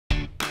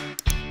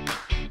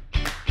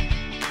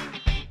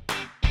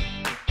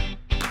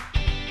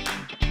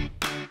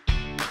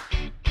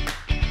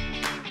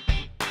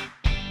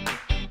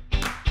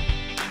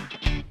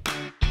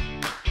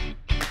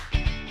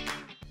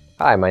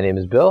Hi, my name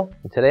is Bill,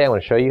 and today I'm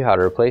going to show you how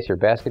to replace your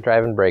basket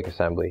drive and brake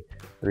assembly.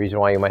 The reason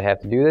why you might have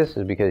to do this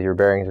is because your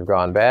bearings have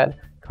gone bad,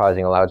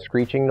 causing a loud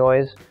screeching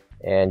noise,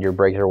 and your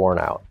brakes are worn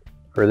out.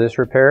 For this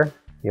repair,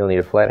 you'll need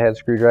a flathead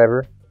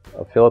screwdriver,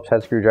 a Phillips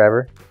head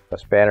screwdriver, a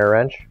spanner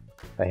wrench,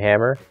 a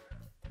hammer,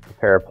 a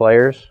pair of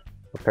pliers,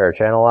 a pair of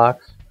channel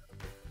locks,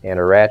 and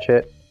a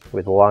ratchet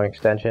with a long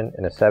extension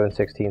and a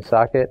 7/16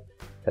 socket,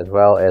 as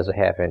well as a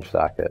 1/2-inch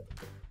socket.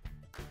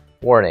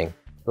 Warning: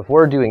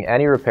 before doing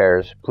any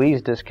repairs, please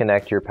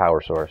disconnect your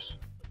power source.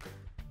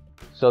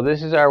 So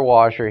this is our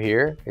washer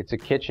here. It's a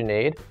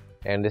KitchenAid,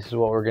 and this is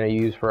what we're going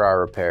to use for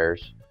our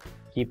repairs.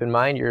 Keep in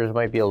mind yours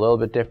might be a little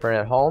bit different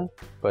at home,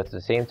 but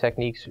the same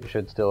techniques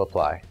should still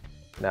apply.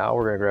 Now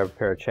we're going to grab a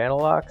pair of channel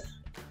locks,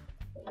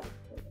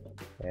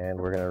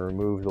 and we're going to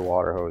remove the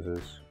water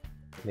hoses.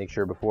 Make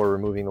sure before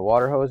removing the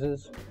water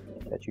hoses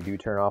that you do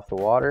turn off the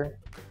water,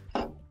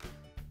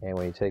 and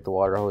when you take the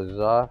water hoses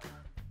off,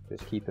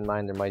 just keep in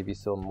mind there might be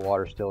some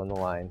water still in the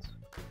lines.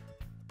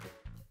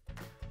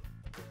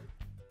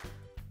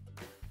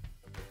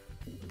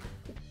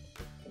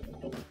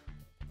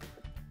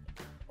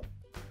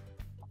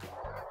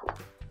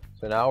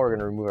 So now we're going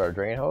to remove our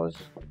drain hose.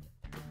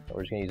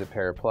 We're just going to use a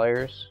pair of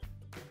pliers,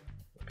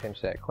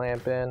 pinch that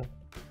clamp in,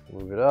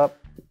 move it up,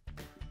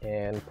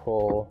 and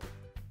pull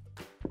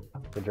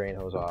the drain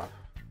hose off.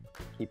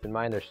 Keep in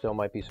mind there still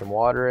might be some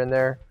water in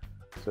there,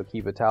 so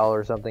keep a towel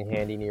or something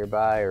handy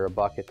nearby or a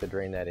bucket to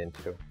drain that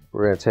into.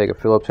 We're going to take a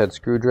Phillips head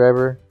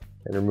screwdriver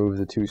and remove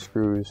the 2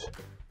 screws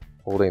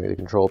holding the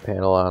control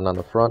panel on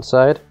the front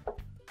side.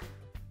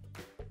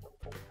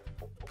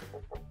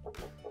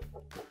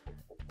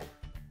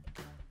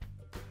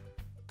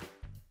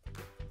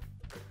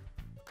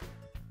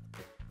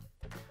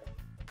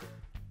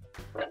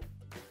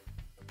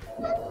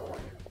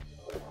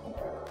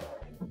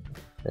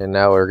 And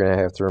now we're going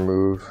to have to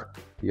remove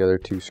the other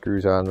 2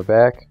 screws on the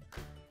back,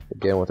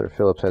 again with our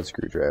Phillips head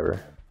screwdriver.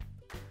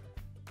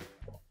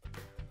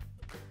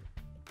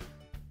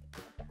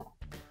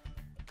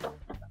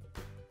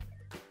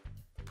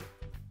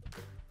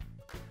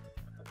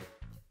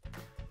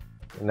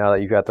 And now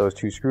that you've got those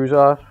 2 screws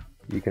off,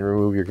 you can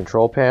remove your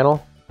control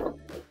panel.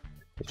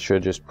 It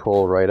should just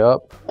pull right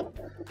up.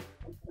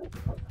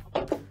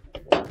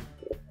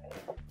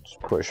 Just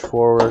push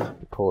forward,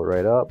 pull it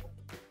right up.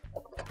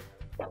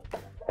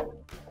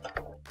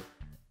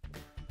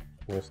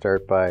 I'm going to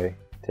start by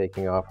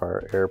taking off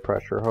our air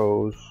pressure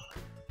hose.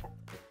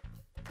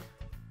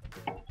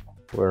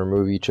 We'll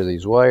remove each of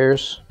these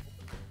wires.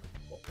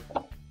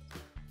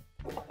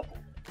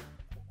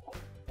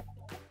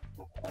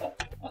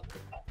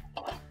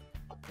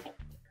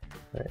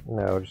 Right,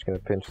 now we're just going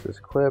to pinch this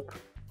clip,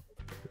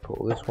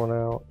 pull this one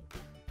out,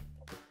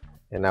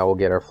 and now we'll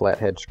get our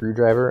flathead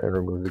screwdriver and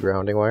remove the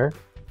grounding wire.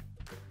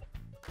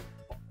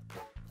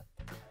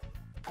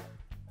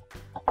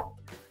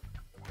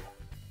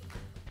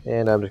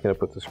 And I'm just going to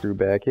put the screw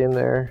back in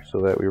there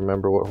so that we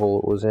remember what hole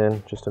it was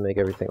in, just to make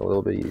everything a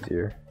little bit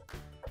easier.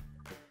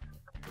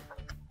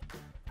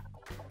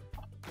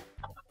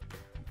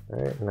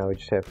 Alright, now we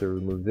just have to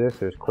remove this.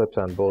 There's clips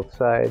on both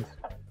sides.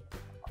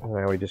 And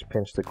now we just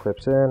pinch the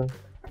clips in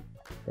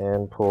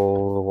and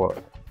pull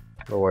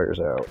the wires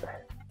out.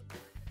 There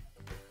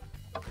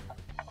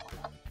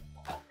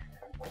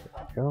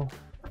we go.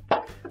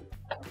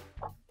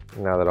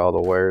 Now that all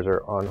the wires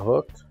are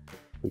unhooked,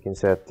 we can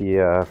set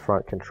the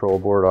front control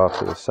board off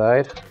to the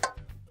side.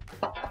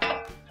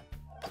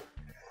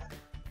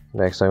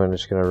 Next, I'm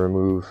just going to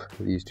remove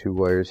these 2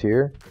 wires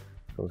here.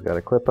 One's got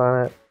a clip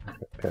on it.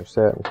 Pinch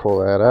that and pull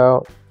that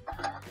out.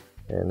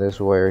 And this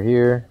wire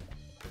here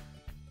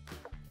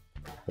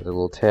has a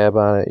little tab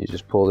on it. You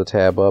just pull the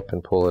tab up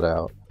and pull it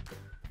out.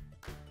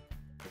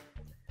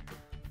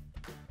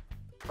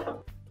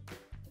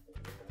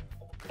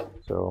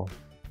 So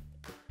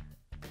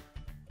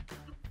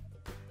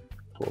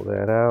pull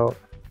that out.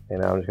 And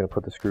now I'm just going to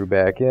put the screw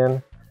back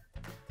in,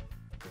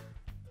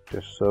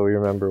 just so we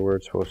remember where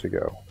it's supposed to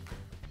go.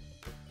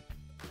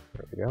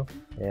 There we go.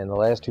 And the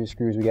last 2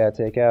 screws we got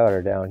to take out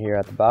are down here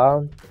at the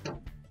bottom.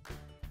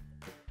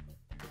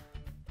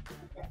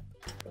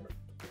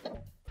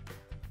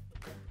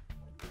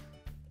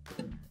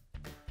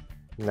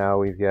 Now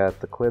we've got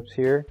the clips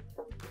here,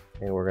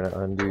 and we're going to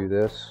undo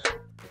this.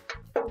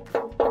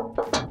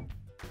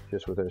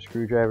 Just with our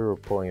screwdriver, we're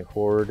pulling it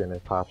forward and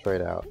it pops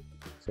right out.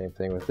 Same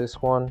thing with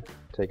this one.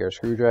 Take our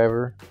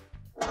screwdriver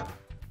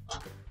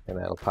and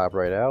that'll pop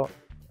right out.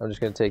 I'm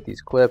just going to take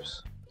these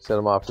clips, set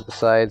them off to the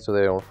side so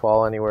they don't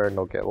fall anywhere and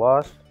don't get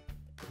lost.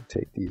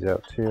 Take these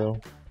out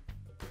too.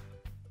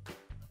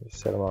 Just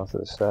set them off to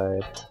the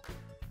side.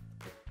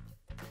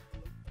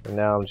 And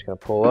now I'm just going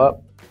to pull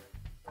up,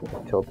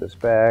 tilt this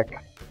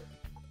back,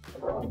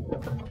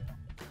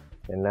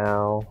 and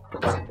now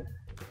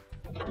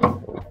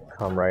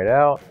come right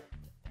out.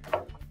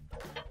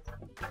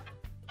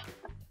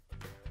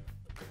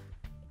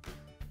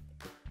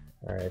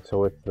 Alright, so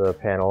with the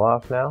panel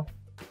off now,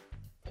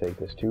 take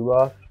this tube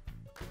off.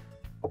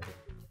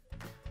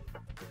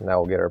 Now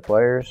we'll get our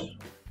pliers,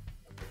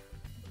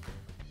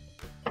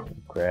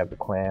 grab grab the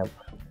clamp.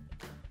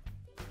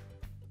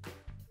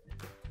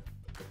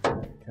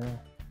 Okay.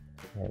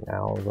 And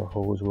now the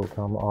hose will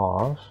come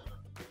off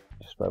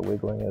just by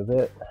wiggling it a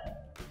bit.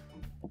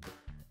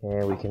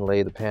 And we can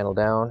lay the panel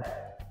down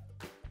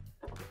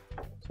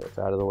so it's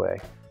out of the way.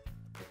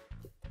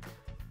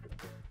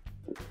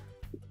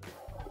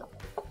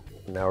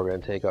 Now we're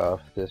going to take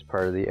off this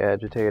part of the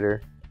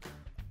agitator.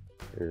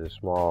 There's a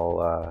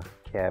small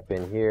cap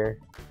in here.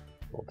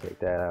 We'll take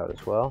that out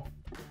as well.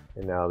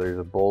 And now there's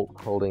a bolt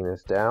holding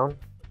this down,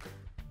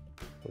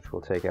 which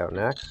we'll take out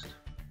next.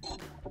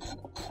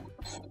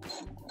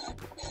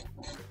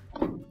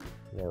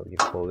 Now we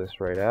can pull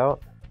this right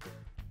out.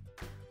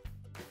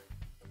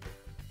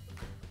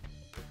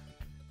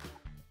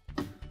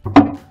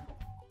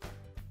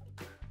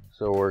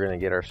 So we're going to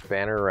get our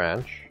spanner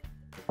wrench.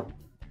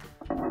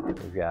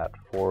 We've got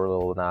 4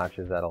 little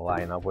notches that'll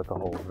line up with the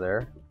holes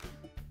there.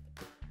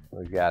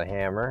 We've got a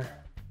hammer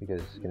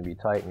because it's going to be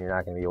tight and you're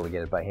not going to be able to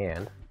get it by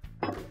hand.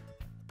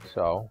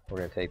 So we're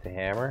going to take the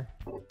hammer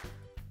and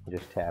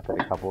just tap it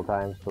a couple of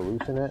times to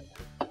loosen it.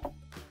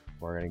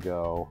 We're going to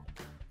go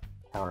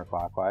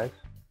counterclockwise.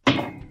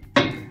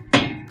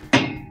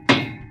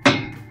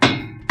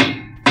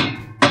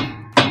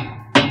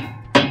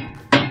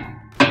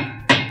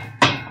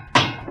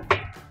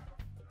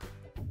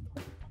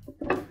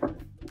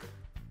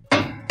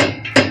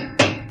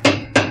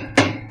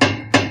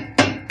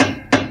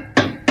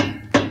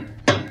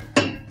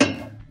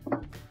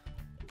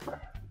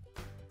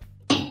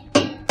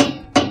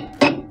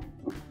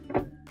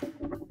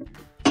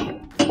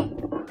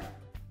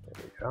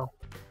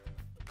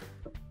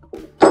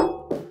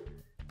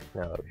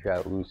 Now that we've got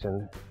it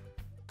loosened,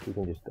 we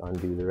can just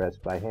undo the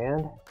rest by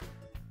hand.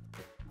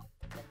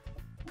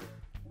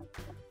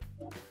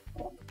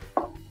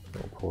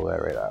 We'll pull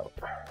that right out.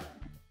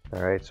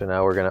 Alright, so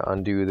now we're going to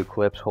undo the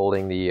clips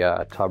holding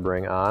the tub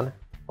ring on.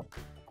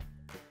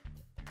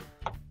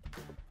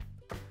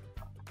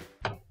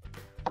 There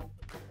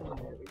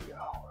we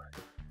go.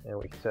 And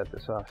we can set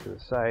this off to the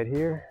side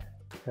here.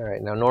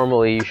 Alright, now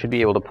normally you should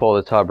be able to pull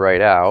the tub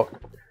right out,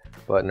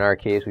 but in our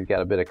case we've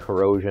got a bit of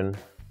corrosion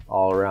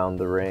all around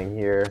the ring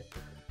here,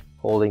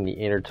 holding the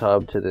inner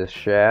tub to this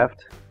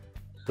shaft.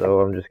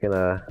 So I'm just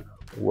gonna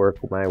work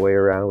my way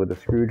around with a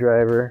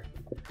screwdriver.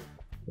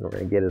 I'm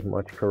gonna get as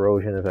much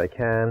corrosion as I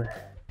can,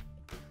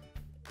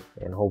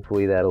 and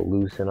hopefully that'll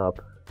loosen up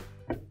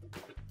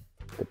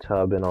the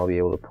tub and I'll be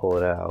able to pull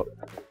it out.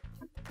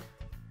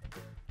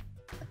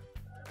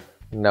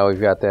 Now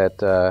we've got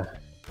that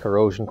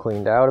corrosion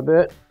cleaned out a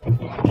bit.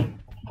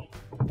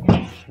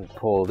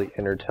 Pull the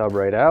inner tub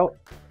right out.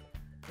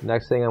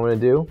 Next thing I'm going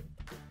to do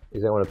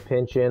is I want to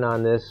pinch in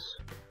on this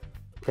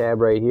tab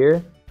right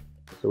here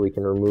so we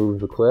can remove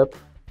the clip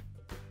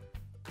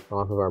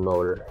off of our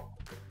motor.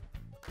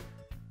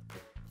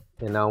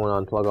 And now I'm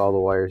going to unplug all the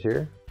wires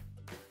here.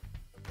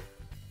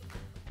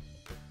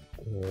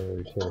 And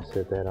we're just going to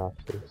set that off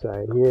to the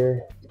side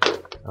here,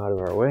 out of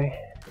our way.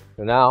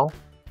 So now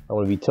I'm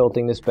going to be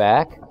tilting this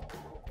back.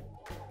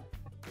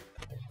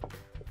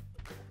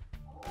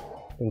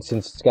 And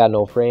since it's got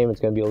no frame, it's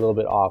going to be a little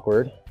bit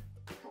awkward.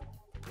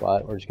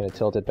 But we're just going to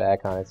tilt it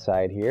back on its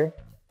side here.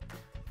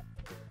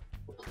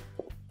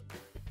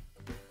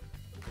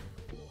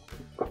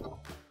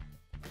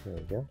 There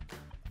we go.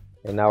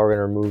 And now we're going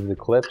to remove the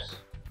clips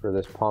for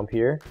this pump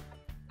here.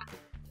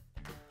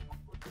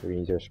 We're going to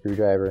use our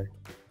screwdriver,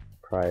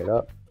 pry it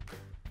up,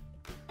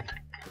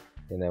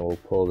 and then we'll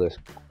pull this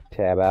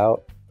tab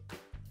out.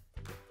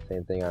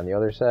 Same thing on the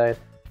other side.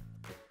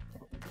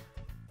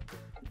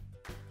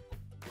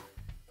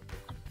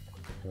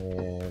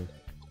 And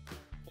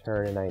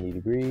turn it 90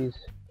 degrees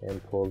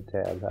and pull the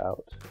tab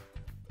out.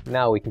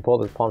 Now we can pull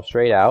the pump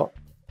straight out,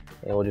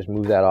 and we'll just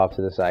move that off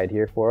to the side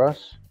here for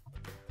us.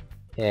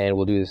 And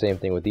we'll do the same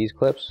thing with these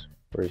clips.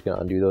 We're just going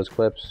to undo those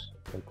clips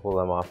and pull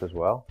them off as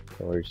well.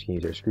 And we're just going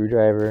to use our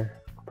screwdriver,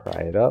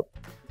 pry it up,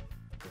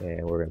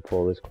 and we're going to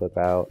pull this clip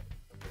out.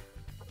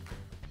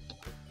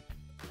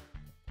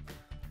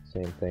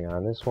 Same thing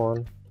on this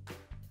one.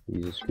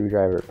 Use a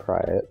screwdriver to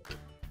pry it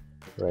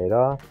right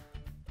off.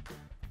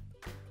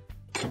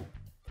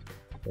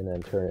 And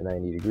then turn it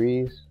 90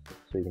 degrees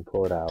so you can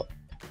pull it out.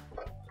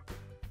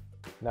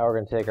 Now we're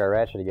going to take our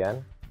ratchet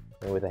again,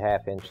 and with a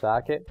 1/2 inch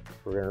socket,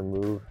 we're going to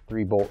remove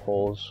 3 bolt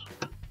holes.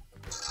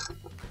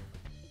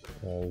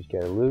 And just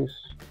get it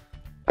loose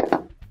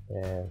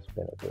and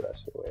spin it the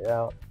rest of the way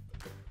out.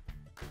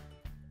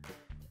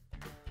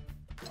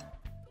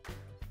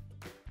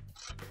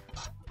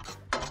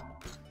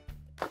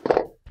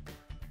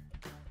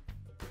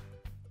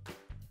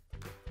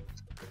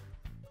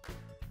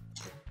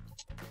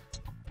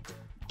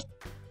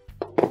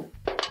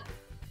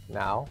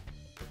 Now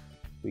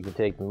we can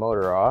take the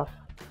motor off,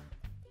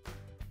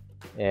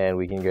 and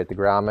we can get the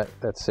grommet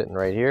that's sitting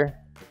right here,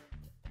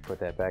 put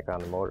that back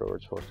on the motor where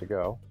it's supposed to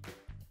go.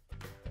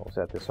 We'll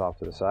set this off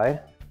to the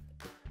side.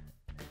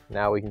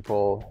 Now we can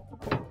pull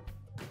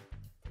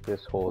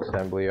this whole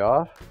assembly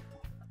off.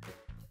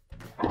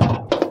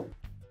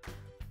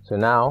 So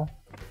now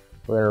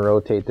we're going to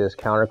rotate this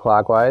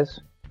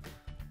counterclockwise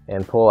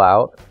and pull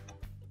out.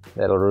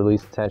 That'll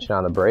release the tension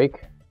on the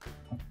brake,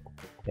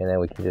 and then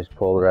we can just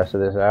pull the rest of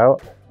this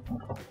out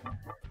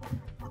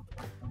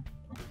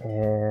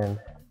and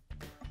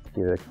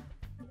give it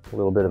a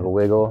little bit of a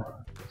wiggle.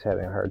 It's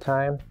having a hard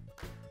time,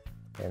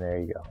 and there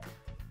you go.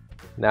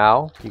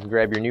 Now you can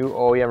grab your new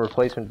OEM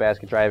replacement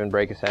basket drive and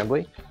brake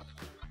assembly.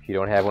 If you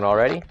don't have one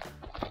already,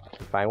 you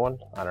can find one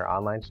on our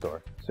online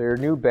store. So your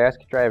new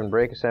basket drive and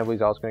brake assembly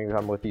is also going to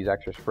come with these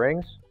extra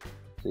springs,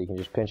 so you can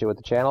just pinch it with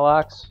the channel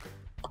locks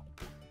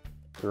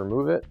to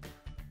remove it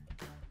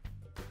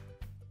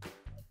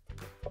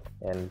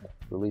and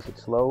release it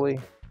slowly.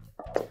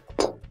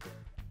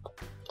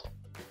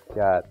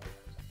 Got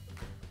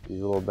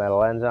these little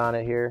metal ends on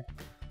it here,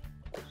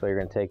 so you're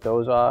going to take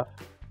those off,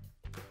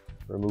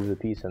 remove the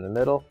piece in the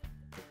middle,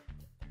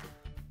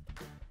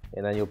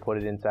 and then you'll put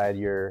it inside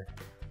your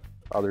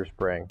other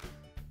spring.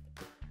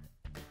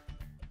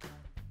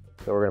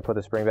 So we're going to put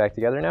the spring back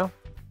together now,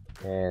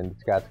 and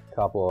it's got a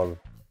couple of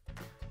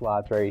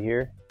slots right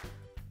here,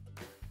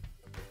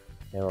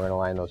 and we're going to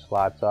line those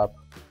slots up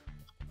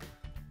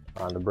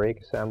on the brake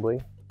assembly.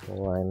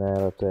 We'll line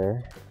that up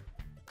there.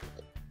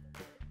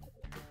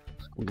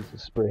 Squeeze the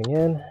spring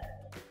in,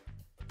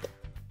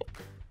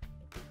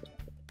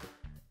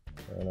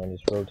 and then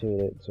just rotate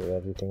it so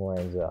everything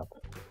lines up.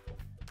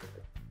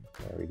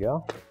 There we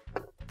go.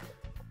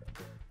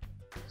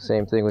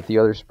 Same thing with the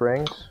other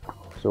springs.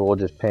 So we'll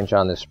just pinch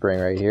on this spring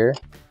right here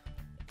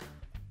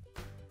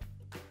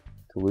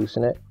to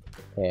loosen it,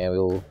 and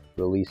we'll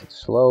release it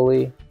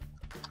slowly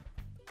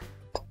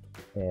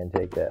and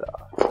take that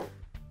off.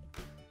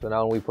 So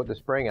now when we put the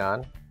spring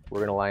on, we're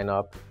going to line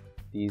up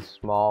these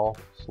small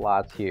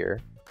slots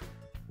here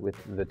with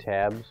the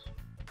tabs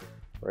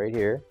right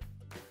here,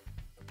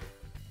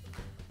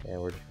 and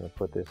we're just going to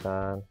put this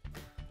on.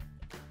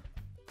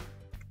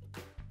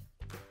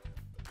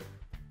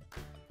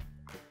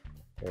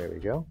 There we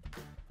go.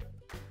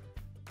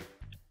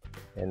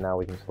 And now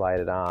we can slide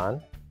it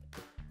on,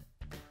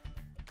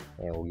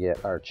 and we'll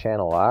get our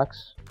channel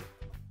locks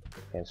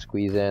and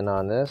squeeze in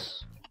on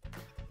this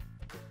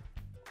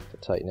to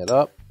tighten it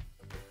up.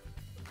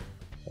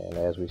 And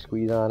as we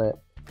squeeze on it,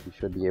 you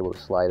should be able to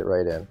slide it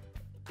right in.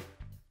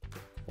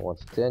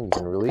 Once it's in, you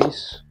can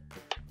release.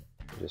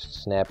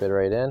 Just snap it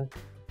right in,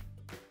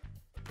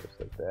 just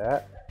like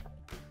that.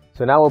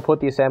 So now we'll put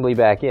the assembly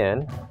back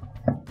in.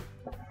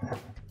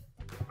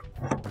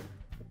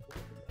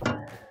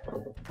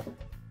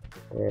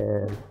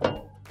 And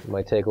it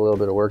might take a little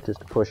bit of work just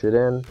to push it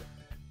in.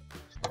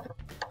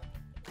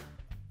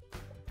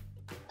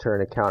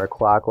 Turn it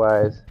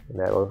counterclockwise, and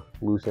that'll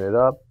loosen it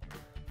up,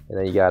 and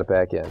then you got it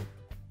back in.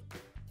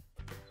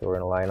 So we're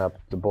going to line up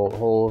the bolt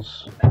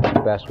holes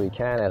the best we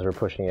can as we're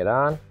pushing it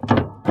on,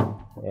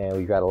 and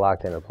we've got it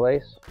locked into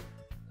place.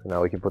 So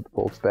now we can put the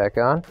bolts back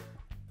on.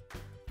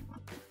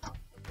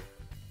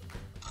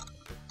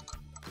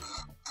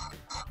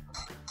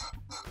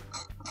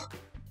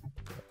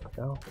 There we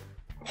go.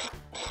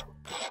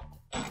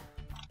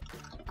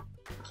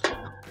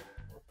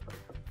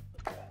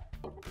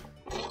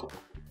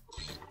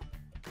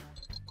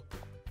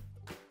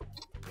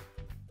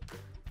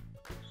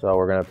 So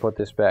we're going to put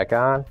this back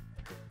on.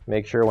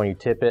 Make sure when you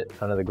tip it,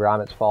 none of the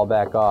grommets fall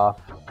back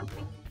off.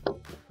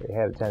 They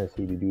have a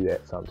tendency to do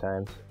that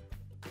sometimes.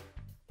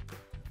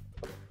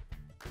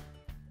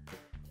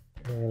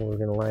 And we're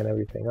going to line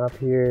everything up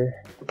here.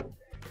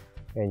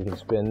 And you can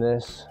spin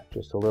this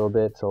just a little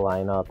bit to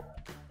line up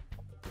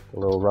the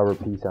little rubber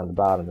piece on the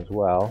bottom as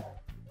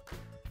well.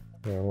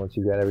 And once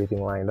you've got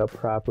everything lined up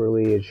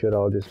properly, it should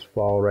all just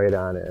fall right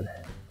on in.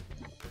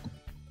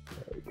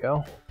 There we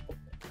go.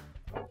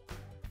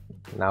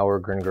 Now we're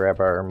going to grab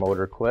our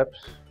motor clips,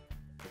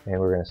 and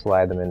we're going to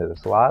slide them into the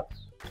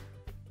slots.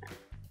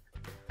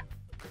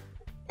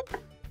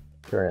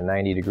 Turn it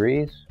 90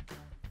 degrees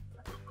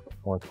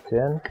once it's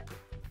in.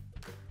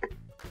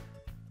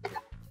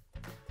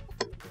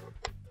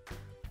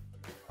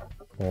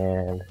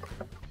 And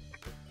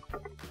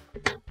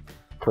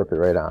clip it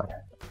right on.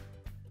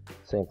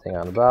 Same thing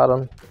on the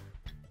bottom.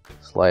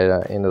 Slide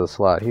it into the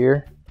slot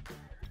here.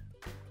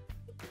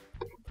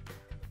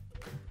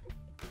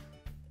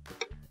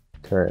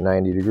 Turn it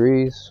 90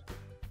 degrees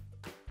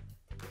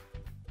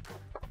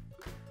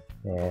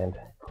and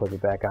clip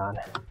it back on.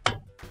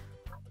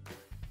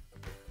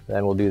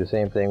 Then we'll do the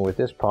same thing with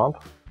this pump.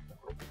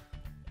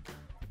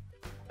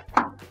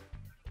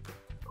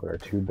 Put our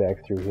tube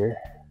back through here.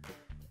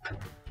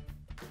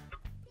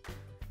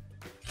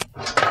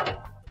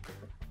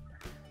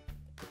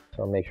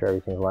 So make sure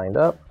everything's lined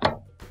up,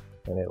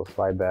 and it'll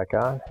slide back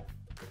on.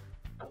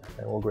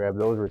 And we'll grab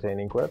those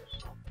retaining clips,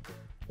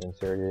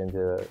 insert it into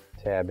the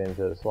tab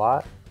into the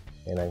slot,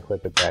 and then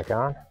clip it back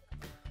on.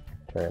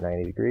 Turn it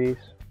 90 degrees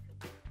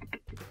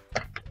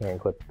and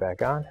clip it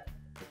back on.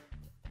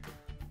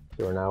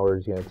 So now we're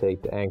just going to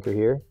take the anchor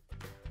here,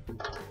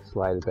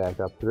 slide it back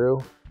up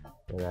through,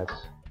 and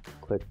that's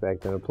clipped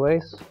back into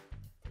place.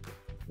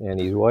 And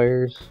these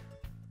wires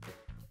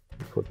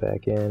put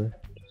back in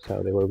just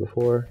how they were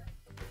before.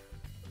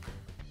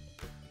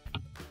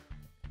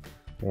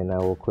 And now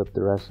we'll clip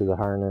the rest of the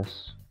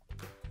harness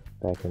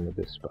back into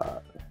this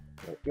spot.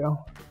 There we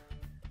go.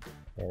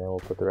 And then we'll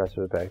put the rest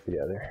of it back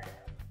together.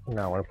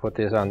 Now I want to put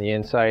this on the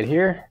inside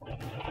here.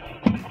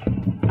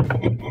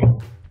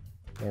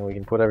 And we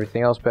can put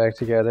everything else back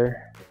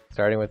together,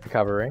 starting with the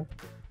covering.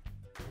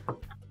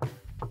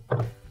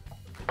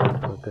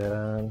 Put that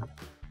on.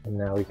 And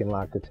now we can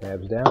lock the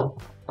tabs down.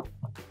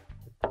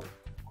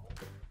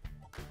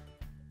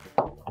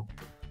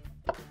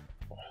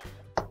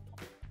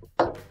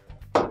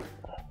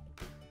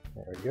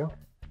 There we go.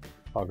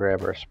 I'll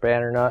grab our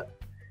spanner nut.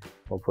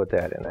 We'll put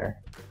that in there.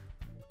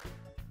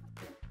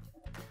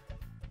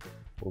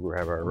 We'll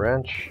grab our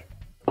wrench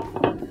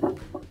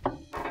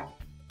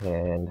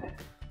and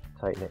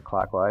tighten it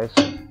clockwise.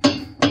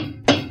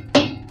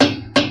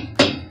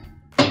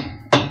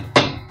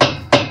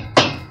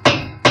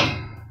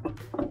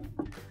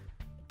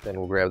 Then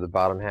we'll grab the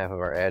bottom half of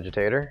our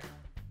agitator.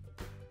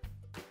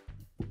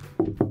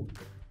 And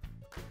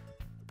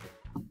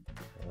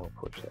we'll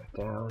push that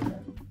down.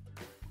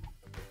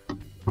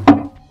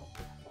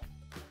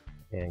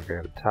 And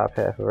grab the top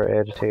half of our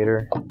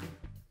agitator.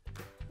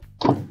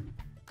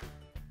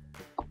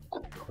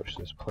 Push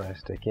this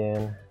plastic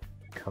in.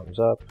 It comes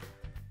up.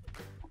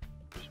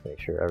 Just make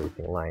sure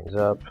everything lines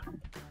up.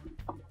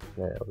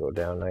 Then it'll go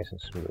down nice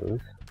and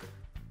smooth.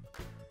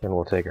 Then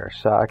we'll take our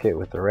socket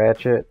with the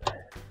ratchet.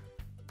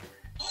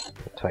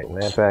 Tighten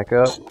that back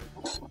up.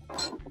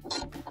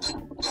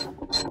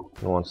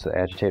 And once the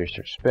agitator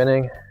starts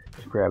spinning,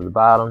 just grab the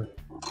bottom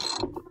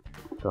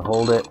to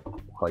hold it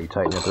while you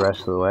tighten it the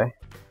rest of the way.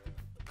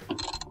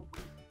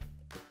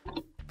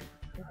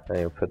 Then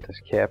you'll put this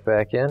cap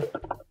back in.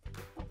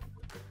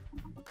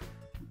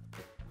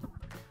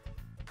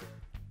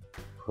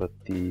 Put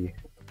the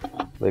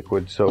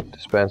liquid soap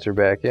dispenser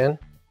back in.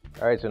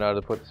 Alright, so now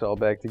to put this all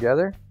back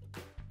together,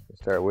 we'll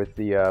start with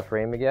the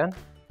frame again.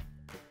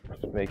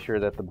 Just make sure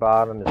that the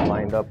bottom is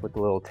lined up with the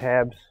little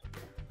tabs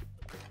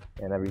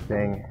and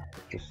everything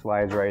just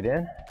slides right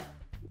in.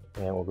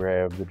 And we'll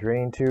grab the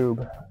drain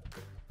tube,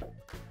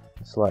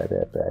 slide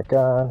that back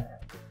on,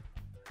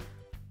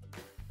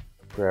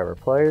 grab our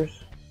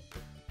pliers,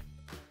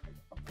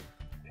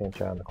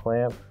 pinch on the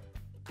clamp,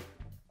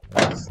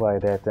 and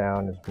slide that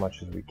down as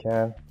much as we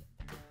can.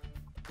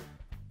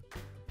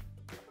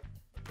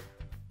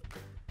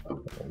 There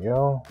we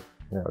go.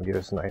 Now it'll give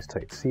us a nice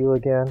tight seal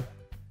again.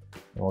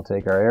 And we'll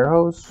take our air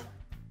hose,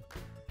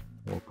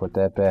 we'll put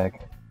that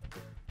back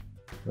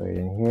right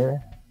in here.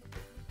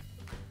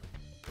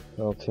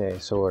 Okay,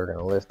 so we're going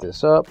to lift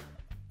this up,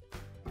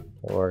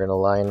 and we're going to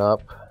line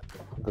up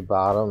the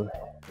bottom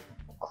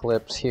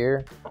clips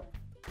here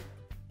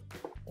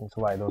and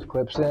slide those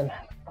clips in.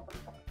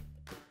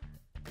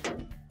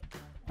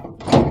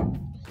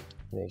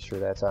 Make sure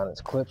that's on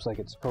its clips like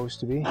it's supposed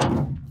to be.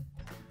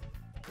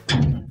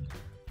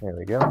 There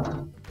we go.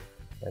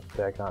 That's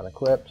back on the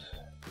clips.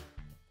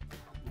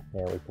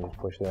 And we can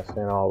push this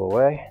in all the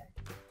way.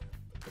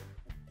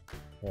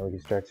 And we can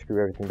start to screw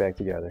everything back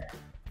together.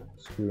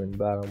 Screw in the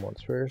bottom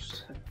once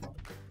first.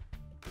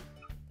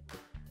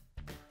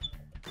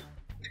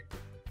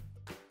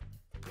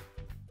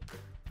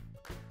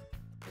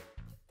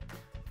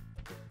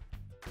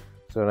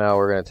 So now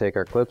we're going to take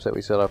our clips that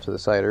we set off to the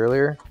side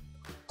earlier.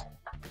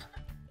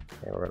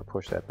 And we're going to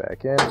push that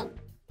back in.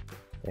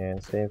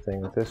 And same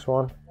thing with this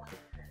one.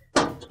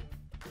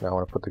 Now I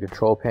want to put the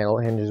control panel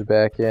hinges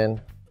back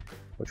in,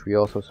 which we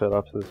also set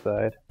off to the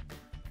side.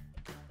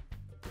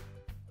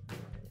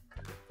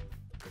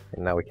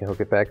 And now we can hook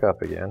it back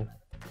up again.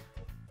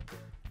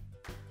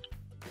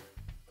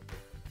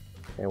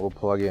 And we'll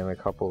plug in a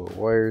couple of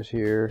wires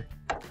here.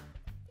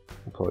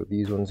 We'll plug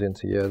these ones in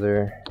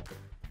together,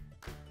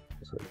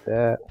 just like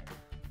that.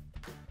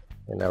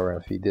 And now we're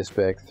going to feed this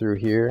back through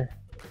here.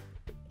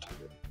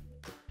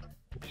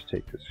 Just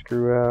take the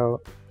screw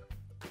out.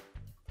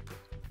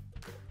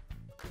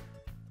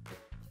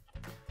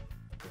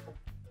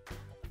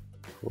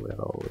 Pull that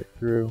all the way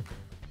through.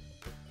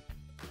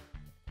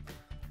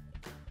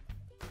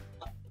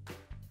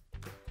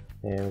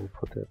 And we'll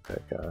put that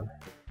back on.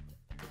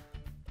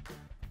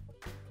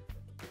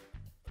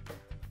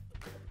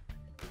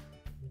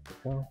 There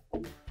we go.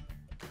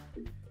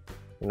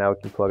 And now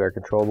we can plug our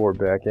control board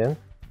back in.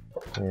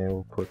 And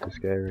we'll put this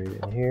guy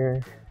right in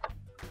here.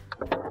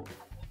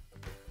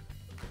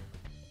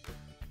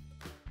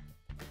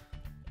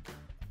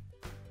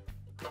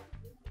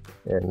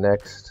 And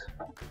next,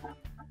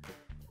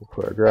 we'll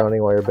put our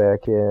grounding wire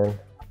back in.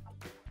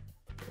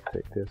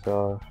 Take this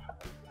off.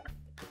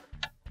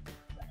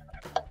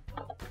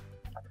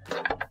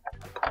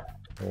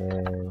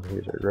 And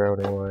here's our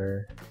grounding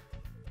wire.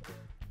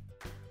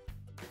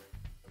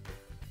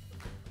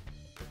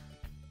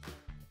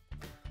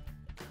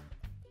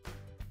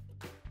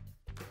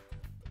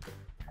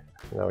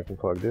 Now we can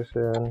plug this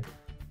in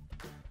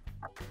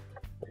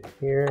right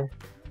here.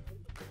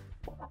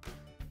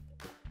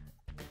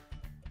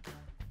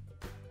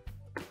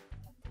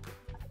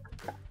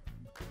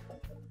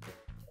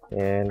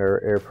 And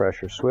our air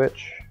pressure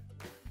switch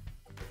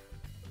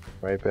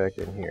right back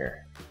in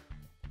here.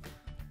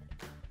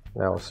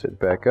 Now we'll sit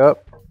back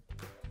up,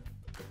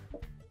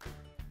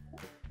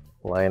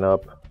 line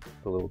up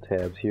the little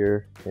tabs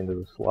here into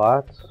the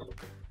slots,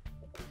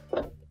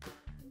 and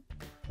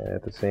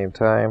at the same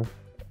time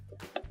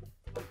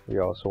we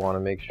also want to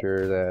make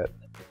sure that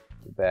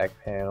the back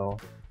panel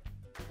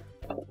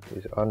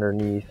is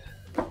underneath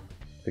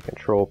the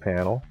control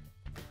panel.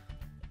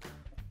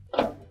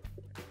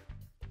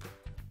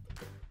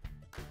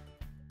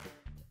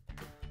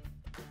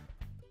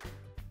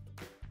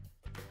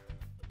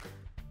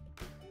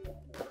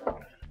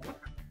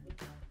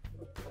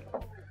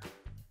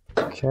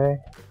 Okay,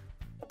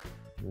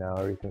 now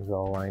everything's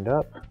all lined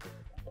up,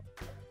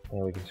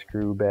 and we can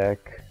screw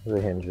back the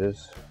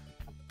hinges.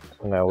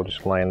 So now we'll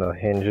just line the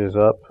hinges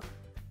up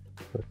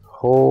with the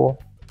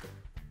hole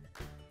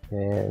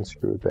and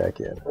screw it back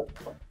in.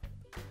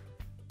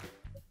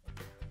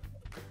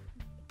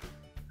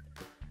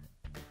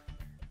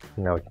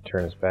 Now we can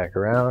turn this back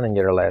around and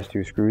get our last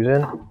two screws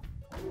in.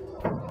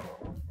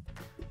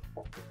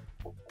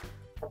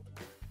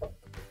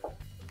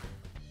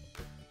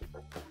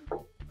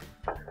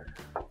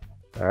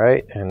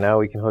 Alright, and now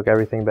we can hook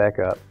everything back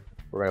up.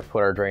 We're going to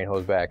put our drain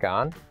hose back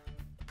on.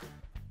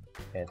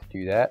 And to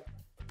do that,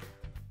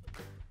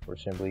 we're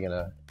simply going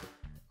to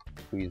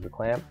squeeze the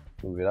clamp,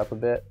 move it up a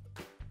bit.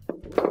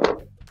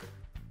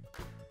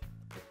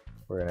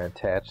 We're going to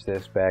attach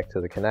this back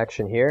to the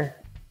connection here.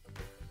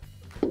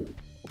 And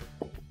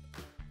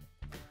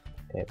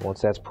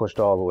once that's pushed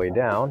all the way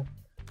down,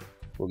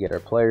 we'll get our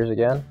pliers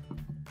again.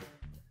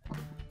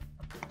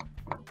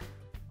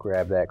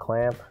 Grab that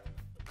clamp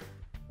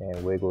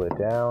and wiggle it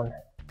down.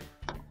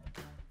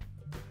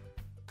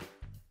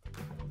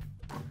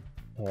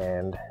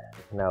 And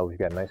now we've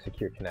got a nice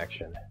secure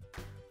connection.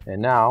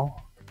 And now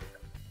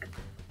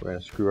we're going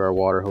to screw our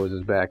water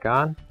hoses back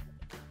on.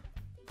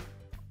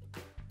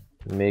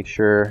 Make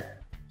sure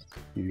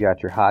you've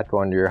got your hot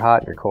going to your hot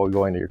and your cold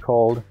going to your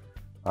cold.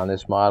 On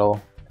this model,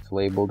 it's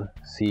labeled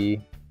C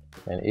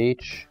and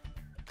H.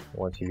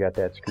 Once you've got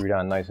that screwed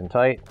on nice and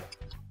tight,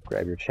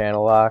 grab your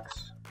channel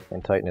locks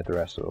and tighten it the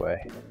rest of the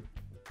way.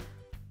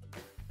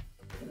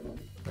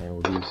 And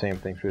we'll do the same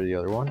thing for the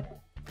other one.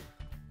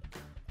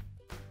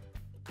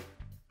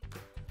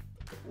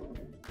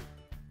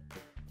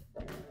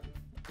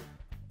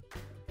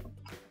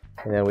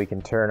 And then we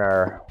can turn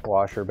our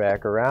washer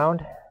back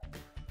around,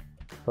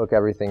 hook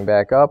everything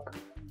back up,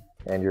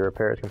 and your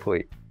repair is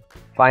complete.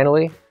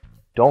 Finally,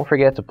 don't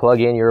forget to plug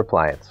in your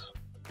appliance.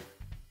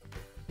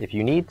 If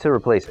you need to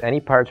replace any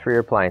parts for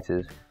your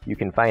appliances, you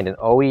can find an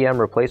OEM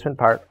replacement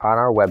part on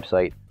our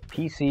website,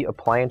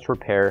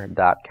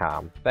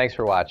 PCApplianceRepair.com. Thanks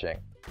for watching,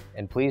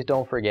 and please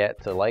don't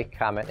forget to like,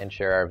 comment, and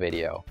share our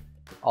video.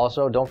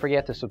 Also, don't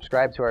forget to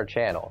subscribe to our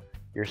channel.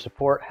 Your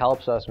support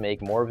helps us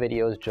make more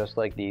videos just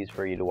like these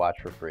for you to watch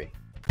for free.